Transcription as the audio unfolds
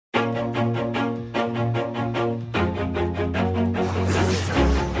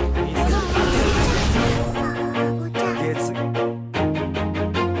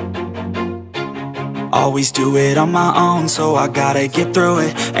Always do it on my own, so I gotta get through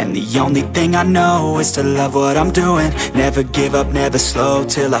it. And the only thing I know is to love what I'm doing. Never give up, never slow,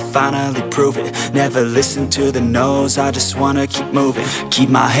 till I finally prove it. Never listen to the no's, I just wanna keep moving. Keep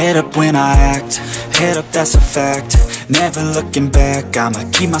my head up when I act, head up, that's a fact. Never looking back, I'ma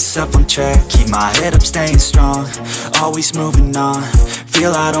keep myself on track. Keep my head up, staying strong, always moving on.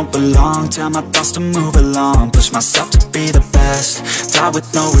 Feel I don't belong, tell my thoughts to move along. Push myself to be the best, die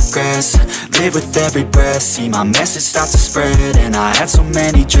with no regrets. Live with every breath, see my message start to spread. And I had so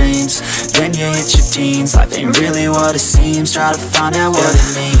many dreams, then you hit your teens. Life ain't really what it seems, try to find out what it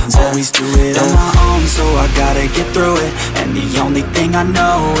means. Always do it on my own, so I gotta get through it. And the only thing I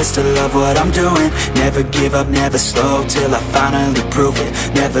know is to love what I'm doing. Never give up, never slow, till I finally prove it.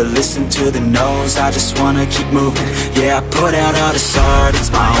 Never listen to the no's, I just wanna keep moving. Yeah, I put out all this art, it's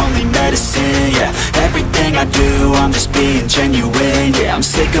my only medicine. Yeah, everything I do, I'm just being genuine. Yeah, I'm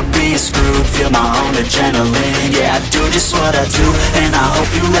sick of being screwed, feel my own adrenaline. Yeah, I do just what I do, and I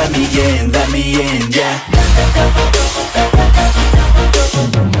hope you let me in, yeah.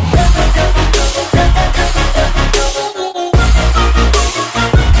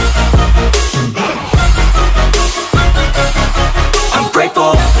 I'm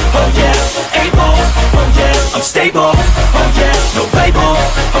grateful, oh yeah, able, oh yeah, I'm stable, oh yeah, no label,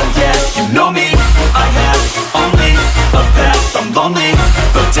 oh yeah, you know me, I have only a path, I'm lonely,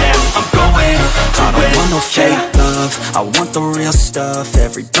 but damn, I'm going to win. I don't want no fake love, I want the real stuff.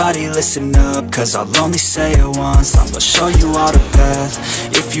 Everybody listen up, cause I'll only say it once. I'm gonna show you all the path,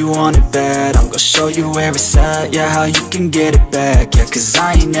 if you want it bad. I'm gonna show you where it's at, yeah, how you can get it back. Yeah, cause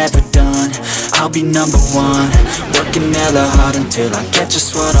I ain't never done, I'll be number one. Working hella hard until I get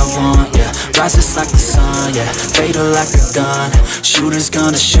just what I want, yeah. Rises like the sun, yeah, fatal like a gun. Shooter's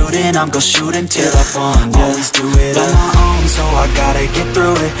gonna shoot and I'm gonna shoot until I won, yeah. Always do it on my own, so I gotta get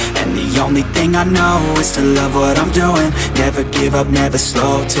through it. And the only thing I know is to love what I'm doing. Never give up, never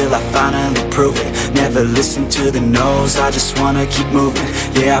slow, till I finally prove it. Never listen to the no's, I just wanna keep moving.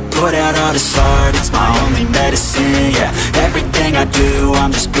 Yeah, I put out all this art, it's my only medicine. Yeah, everything I do,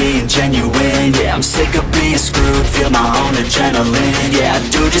 I'm just being genuine. Yeah, I'm sick of being screwed, feel my own adrenaline. Yeah, I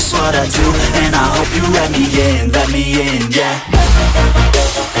do just what I do, and I hope you let me in, yeah.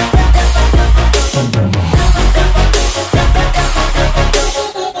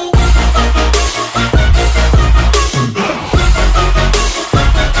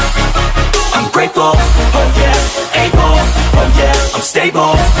 Grateful, oh yeah, able, oh yeah, I'm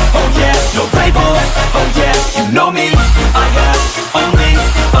stable, oh yeah, no label, oh yeah, you know me, I have only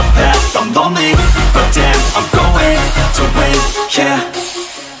a path, I'm lonely, but damn, I'm going to win, yeah.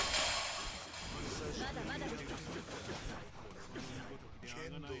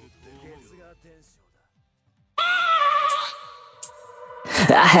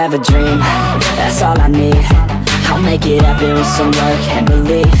 I have a dream, that's all I need. I'll make it happen with some work and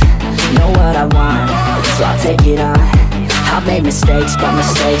belief. Know what I want, so I'll take it on. I've made mistakes, but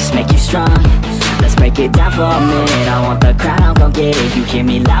mistakes make you strong. Let's break it down for a minute. I want the crown, I'm gon' get it. You hear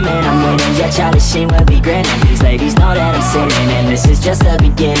me loud, man, I'm winning. Yeah, Charlie Sheen will be grinning. These ladies know that I'm sinning, and this is just the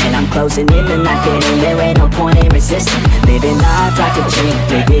beginning. I'm closing in the night inning, there ain't no point in resisting. Living life like a dream,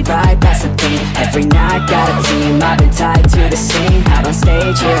 live it right, that's the thing. Every night got a team, I've been tied to the scene. Out on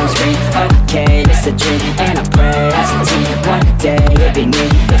stage, here I'm screaming, okay, it's a dream. And I pray as a team, one day it'll be me.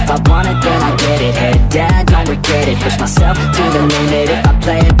 If I want it, then I get it. Head down, don't regret it. Push myself to the limit. If I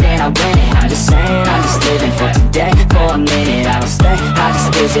play it, then I win it. I'm just saying, I'm just living for today, for a minute. I don't stay, I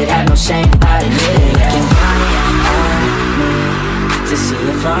just visit, have no shame, I admit it. Looking on me to see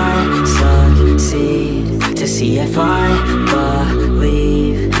if I succeed, to see if I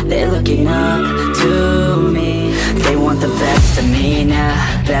believe. They're looking up to me. They want the best of me now,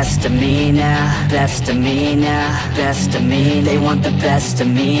 best of me now, best of me now, best of me. They want the best of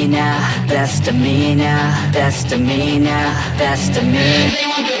me now, best of me now, best of me now, best of me. They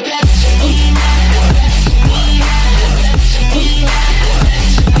want the best of me now.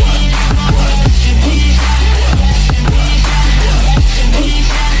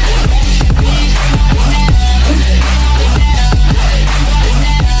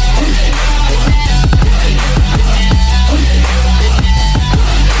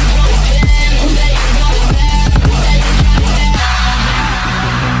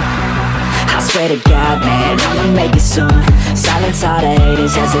 swear to God, man, I'ma make it soon. Silence all the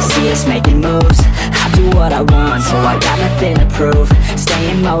haters as they see us making moves. I do what I want, so I got nothing to prove.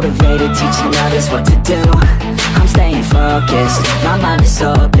 Staying motivated, teaching others what to do. I'm staying focused, my mind is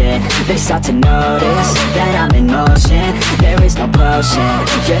open. They start to notice that I'm in motion. There is no potion,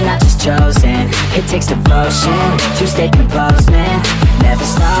 you're not just chosen. It takes devotion to stay composed, man. Never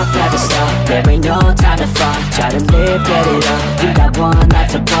stop, there ain't no time to fall. Try to live, get it up, you got one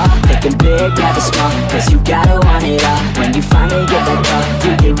life to ball. Thinking big, never small, cause you gotta want it all. When you finally get that call,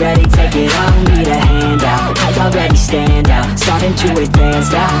 you get ready, take it on. Need a handout, I already stand out. Starting to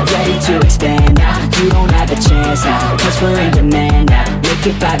advance now, ready to expand now. You don't have a chance now, cause we're in demand now. Make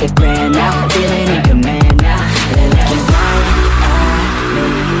it by the grand now, feeling in command now. They're looking right at me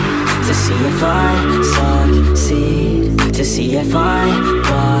to see if I succeed, to see if I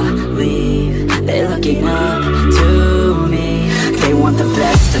believe. They're looking up to me. They want the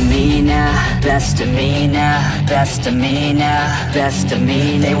best of me now, best of me now, best of me now, best of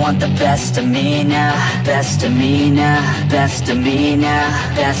me. They want the best of me now, best of me now, best of me now,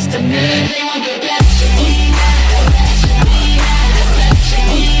 best of me. They want the best.